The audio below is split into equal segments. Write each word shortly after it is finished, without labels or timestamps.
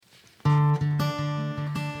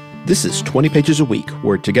This is 20 Pages a Week,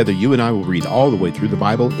 where together you and I will read all the way through the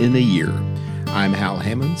Bible in a year. I'm Hal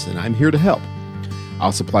Hammonds, and I'm here to help.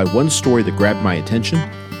 I'll supply one story that grabbed my attention,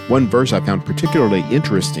 one verse I found particularly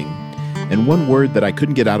interesting, and one word that I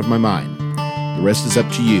couldn't get out of my mind. The rest is up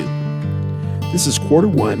to you. This is Quarter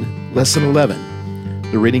 1, Lesson 11.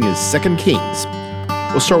 The reading is 2 Kings.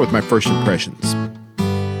 We'll start with my first impressions.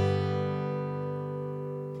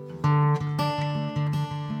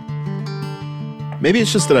 Maybe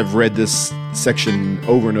it's just that I've read this section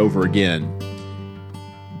over and over again,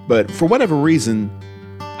 but for whatever reason,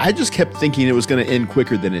 I just kept thinking it was going to end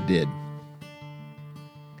quicker than it did.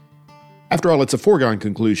 After all, it's a foregone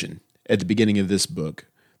conclusion at the beginning of this book.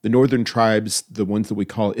 The northern tribes, the ones that we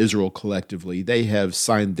call Israel collectively, they have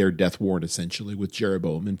signed their death warrant essentially with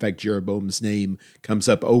Jeroboam. In fact, Jeroboam's name comes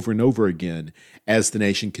up over and over again as the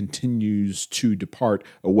nation continues to depart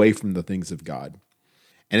away from the things of God.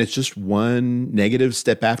 And it's just one negative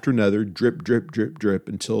step after another, drip, drip, drip, drip,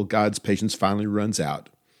 until God's patience finally runs out.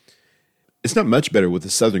 It's not much better with the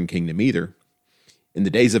southern kingdom either. In the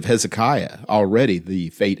days of Hezekiah, already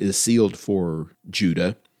the fate is sealed for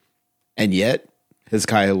Judah. And yet,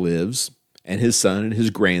 Hezekiah lives, and his son and his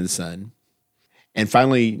grandson. And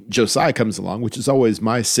finally, Josiah comes along, which is always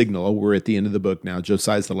my signal. Oh, we're at the end of the book now.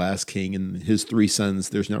 Josiah's the last king, and his three sons,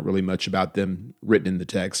 there's not really much about them written in the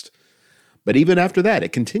text. But even after that,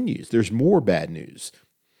 it continues. There's more bad news.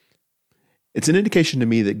 It's an indication to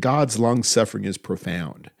me that God's long-suffering is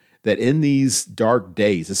profound, that in these dark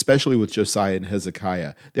days, especially with Josiah and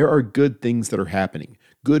Hezekiah, there are good things that are happening,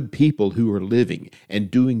 good people who are living and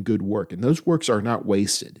doing good work, and those works are not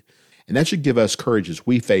wasted. And that should give us courage as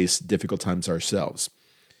we face difficult times ourselves.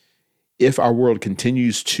 If our world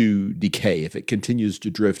continues to decay, if it continues to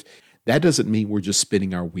drift, that doesn't mean we're just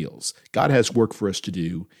spinning our wheels. God has work for us to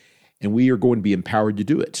do, and we are going to be empowered to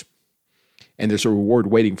do it. And there's a reward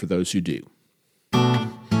waiting for those who do. I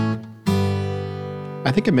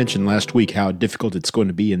think I mentioned last week how difficult it's going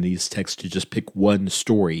to be in these texts to just pick one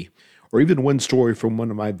story, or even one story from one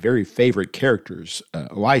of my very favorite characters,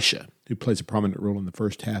 Elisha, who plays a prominent role in the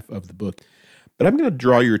first half of the book. But I'm going to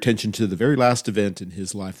draw your attention to the very last event in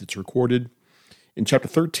his life that's recorded in chapter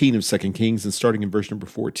 13 of 2 Kings and starting in verse number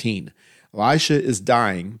 14. Elisha is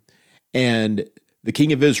dying, and the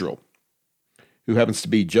king of Israel, who happens to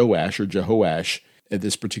be Joash or Jehoash at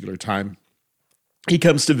this particular time, he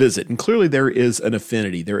comes to visit. And clearly there is an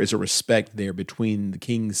affinity. There is a respect there between the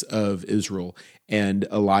kings of Israel and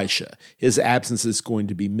Elisha. His absence is going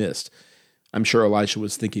to be missed. I'm sure Elisha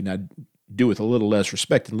was thinking I'd do with a little less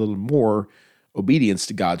respect and a little more obedience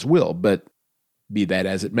to God's will, but be that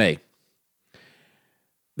as it may.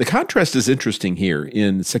 The contrast is interesting here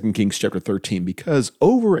in 2 Kings chapter 13 because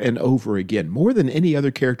over and over again, more than any other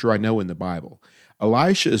character I know in the Bible,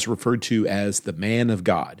 Elisha is referred to as the man of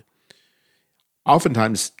God.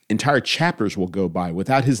 Oftentimes, entire chapters will go by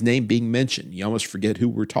without his name being mentioned. You almost forget who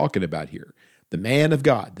we're talking about here. The man of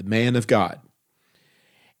God, the man of God.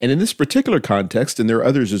 And in this particular context, and there are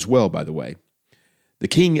others as well, by the way, the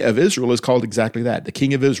king of Israel is called exactly that, the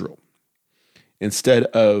king of Israel, instead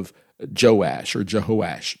of Joash or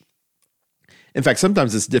Jehoash. In fact,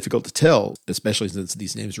 sometimes it's difficult to tell, especially since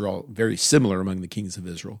these names are all very similar among the kings of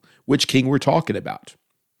Israel, which king we're talking about.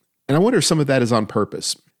 And I wonder if some of that is on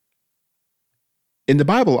purpose. In the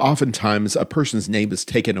Bible, oftentimes a person's name is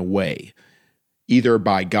taken away, either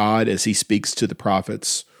by God as he speaks to the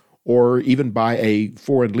prophets, or even by a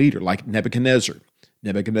foreign leader like Nebuchadnezzar.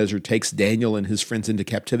 Nebuchadnezzar takes Daniel and his friends into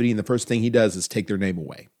captivity, and the first thing he does is take their name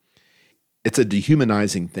away. It's a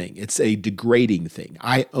dehumanizing thing. It's a degrading thing.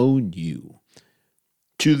 I own you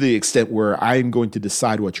to the extent where I'm going to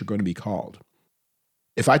decide what you're going to be called.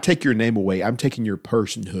 If I take your name away, I'm taking your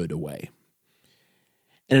personhood away.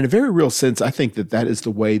 And in a very real sense, I think that that is the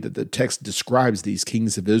way that the text describes these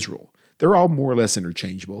kings of Israel. They're all more or less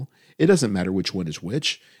interchangeable. It doesn't matter which one is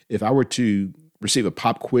which. If I were to receive a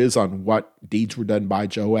pop quiz on what deeds were done by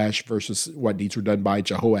Joash versus what deeds were done by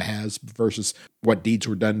Jehoahaz versus what deeds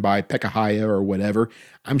were done by Pekahiah or whatever,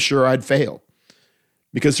 I'm sure I'd fail.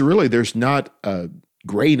 Because really, there's not a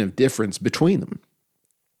grain of difference between them.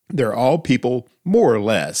 They're all people, more or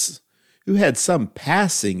less, who had some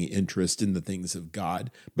passing interest in the things of God,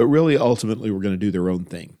 but really ultimately were going to do their own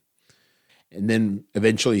thing. And then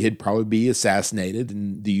eventually he'd probably be assassinated,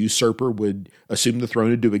 and the usurper would assume the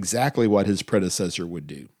throne and do exactly what his predecessor would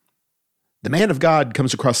do. The man of God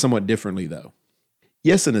comes across somewhat differently, though.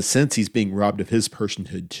 Yes, in a sense, he's being robbed of his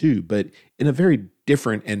personhood too, but in a very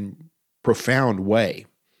different and profound way.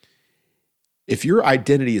 If your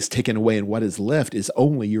identity is taken away and what is left is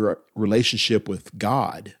only your relationship with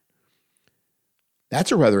God,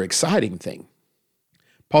 that's a rather exciting thing.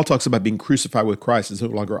 Paul talks about being crucified with Christ. It's no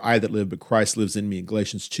longer I that live, but Christ lives in me in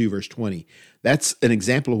Galatians 2, verse 20. That's an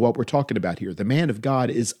example of what we're talking about here. The man of God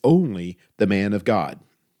is only the man of God.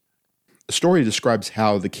 The story describes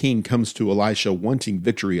how the king comes to Elisha wanting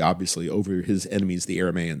victory, obviously, over his enemies, the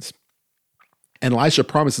Arameans. And Elisha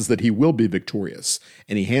promises that he will be victorious,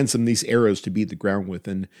 and he hands him these arrows to beat the ground with,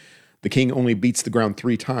 and the king only beats the ground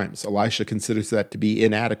 3 times. Elisha considers that to be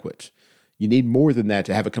inadequate. You need more than that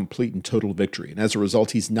to have a complete and total victory. And as a result,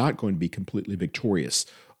 he's not going to be completely victorious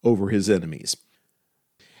over his enemies.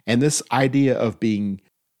 And this idea of being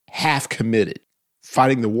half committed,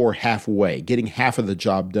 fighting the war halfway, getting half of the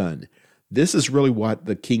job done, this is really what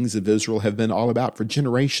the kings of Israel have been all about for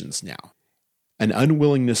generations now. An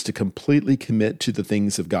unwillingness to completely commit to the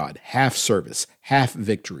things of God, half service, half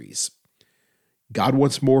victories. God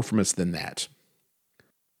wants more from us than that.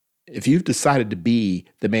 If you've decided to be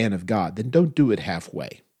the man of God, then don't do it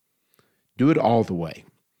halfway. Do it all the way.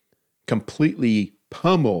 Completely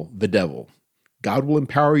pummel the devil. God will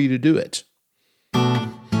empower you to do it.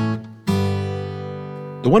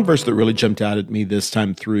 The one verse that really jumped out at me this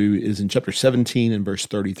time through is in chapter 17 and verse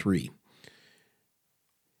 33.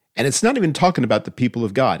 And it's not even talking about the people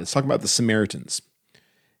of God. It's talking about the Samaritans.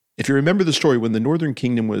 If you remember the story, when the northern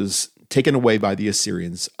kingdom was taken away by the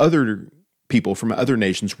Assyrians, other people from other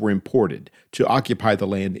nations were imported to occupy the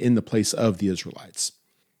land in the place of the Israelites.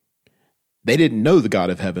 They didn't know the God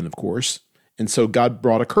of heaven, of course, and so God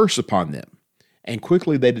brought a curse upon them. And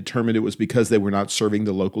quickly they determined it was because they were not serving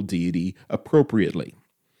the local deity appropriately.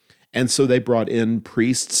 And so they brought in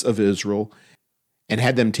priests of Israel and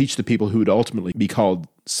had them teach the people who would ultimately be called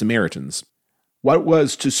Samaritans what it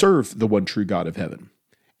was to serve the one true God of heaven.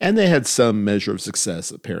 And they had some measure of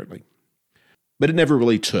success, apparently. But it never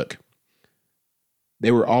really took. They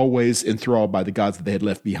were always enthralled by the gods that they had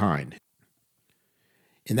left behind.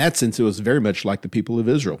 In that sense, it was very much like the people of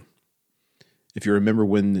Israel. If you remember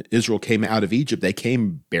when Israel came out of Egypt, they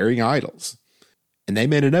came bearing idols. And they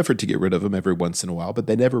made an effort to get rid of them every once in a while, but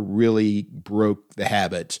they never really broke the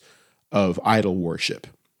habit of idol worship.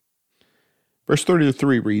 Verse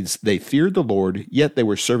 33 reads, "They feared the Lord, yet they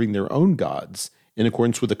were serving their own gods, in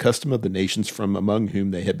accordance with the custom of the nations from among whom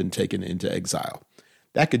they had been taken into exile."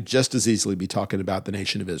 That could just as easily be talking about the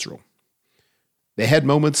nation of Israel. They had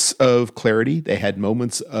moments of clarity. They had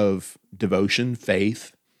moments of devotion,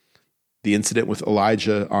 faith. The incident with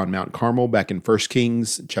Elijah on Mount Carmel back in 1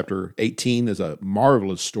 Kings chapter 18 is a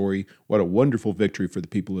marvelous story. What a wonderful victory for the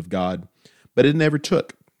people of God. But it never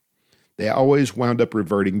took. They always wound up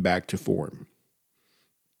reverting back to form.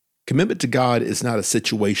 Commitment to God is not a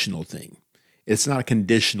situational thing. It's not a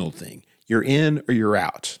conditional thing. You're in or you're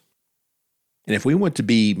out. And if we want to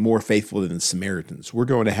be more faithful than the Samaritans, we're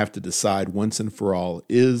going to have to decide once and for all,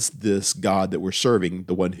 is this God that we're serving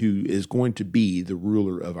the one who is going to be the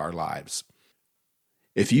ruler of our lives?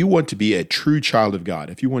 If you want to be a true child of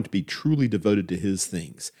God, if you want to be truly devoted to his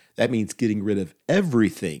things, that means getting rid of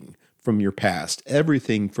everything from your past,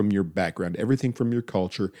 everything from your background, everything from your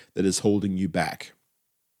culture that is holding you back.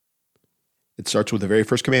 It starts with the very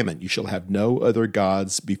first commandment: you shall have no other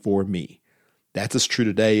gods before me. That's as true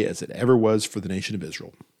today as it ever was for the nation of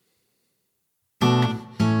Israel.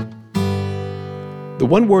 The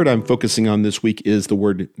one word I'm focusing on this week is the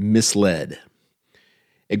word misled.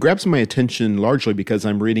 It grabs my attention largely because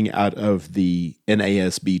I'm reading out of the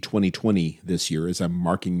NASB 2020 this year as I'm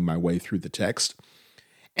marking my way through the text.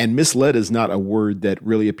 And misled is not a word that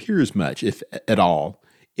really appears much, if at all,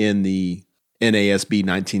 in the NASB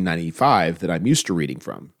 1995 that I'm used to reading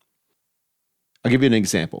from. I'll give you an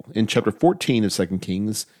example. In chapter 14 of 2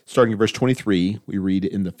 Kings, starting in verse 23, we read,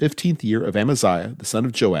 "In the 15th year of Amaziah, the son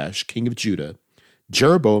of Joash, king of Judah,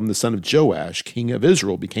 Jeroboam, the son of Joash, king of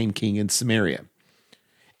Israel, became king in Samaria.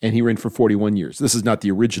 And he reigned for 41 years. This is not the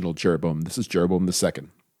original Jeroboam. This is Jeroboam the second.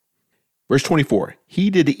 Verse 24, "He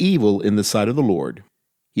did evil in the sight of the Lord.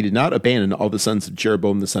 He did not abandon all the sons of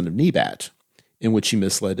Jeroboam the son of Nebat, in which he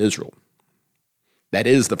misled Israel." That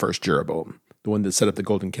is the first Jeroboam, the one that set up the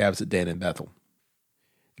golden calves at Dan and Bethel.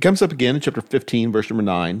 It comes up again in chapter 15, verse number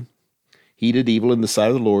 9. "He did evil in the sight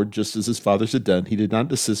of the Lord, just as his fathers had done. He did not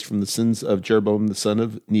desist from the sins of Jeroboam the son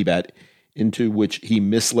of Nebat, into which he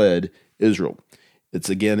misled Israel." It's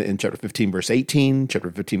again in chapter 15, verse 18, chapter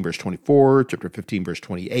 15, verse 24, chapter 15, verse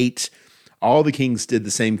 28. All the kings did the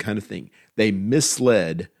same kind of thing. They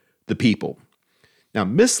misled the people. Now,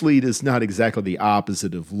 mislead is not exactly the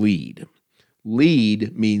opposite of lead.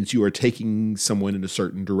 Lead means you are taking someone in a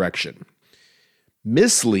certain direction.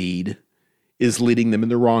 Mislead is leading them in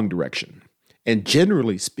the wrong direction. And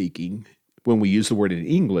generally speaking, when we use the word in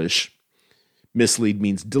English, mislead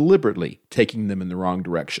means deliberately taking them in the wrong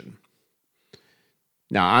direction.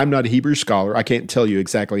 Now, I'm not a Hebrew scholar. I can't tell you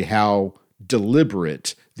exactly how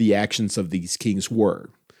deliberate the actions of these kings were.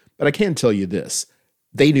 But I can tell you this.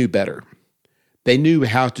 They knew better. They knew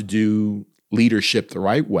how to do leadership the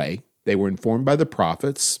right way. They were informed by the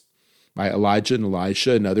prophets, by Elijah and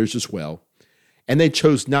Elisha and others as well. And they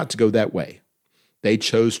chose not to go that way. They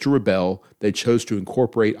chose to rebel. They chose to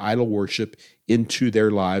incorporate idol worship into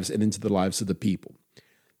their lives and into the lives of the people.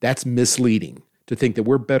 That's misleading to think that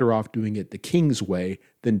we're better off doing it the king's way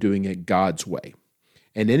than doing it God's way.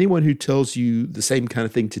 And anyone who tells you the same kind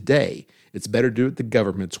of thing today, it's better to do it the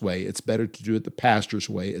government's way, it's better to do it the pastor's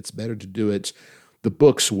way, it's better to do it the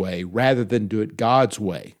book's way, rather than do it God's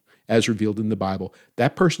way, as revealed in the Bible,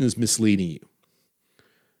 that person is misleading you.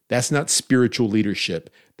 That's not spiritual leadership.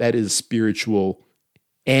 That is spiritual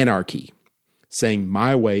anarchy, saying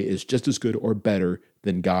my way is just as good or better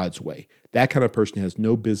than God's way. That kind of person has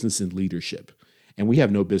no business in leadership, and we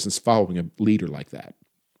have no business following a leader like that.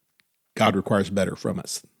 God requires better from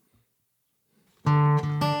us.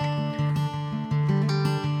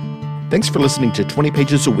 Thanks for listening to 20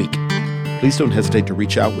 Pages a Week. Please don't hesitate to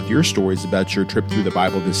reach out with your stories about your trip through the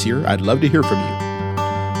Bible this year. I'd love to hear from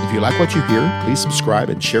you. If you like what you hear, please subscribe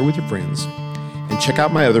and share with your friends. And check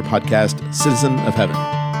out my other podcast, Citizen of Heaven.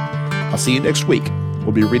 I'll see you next week.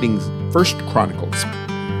 We'll be reading 1 Chronicles.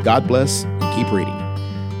 God bless and keep reading.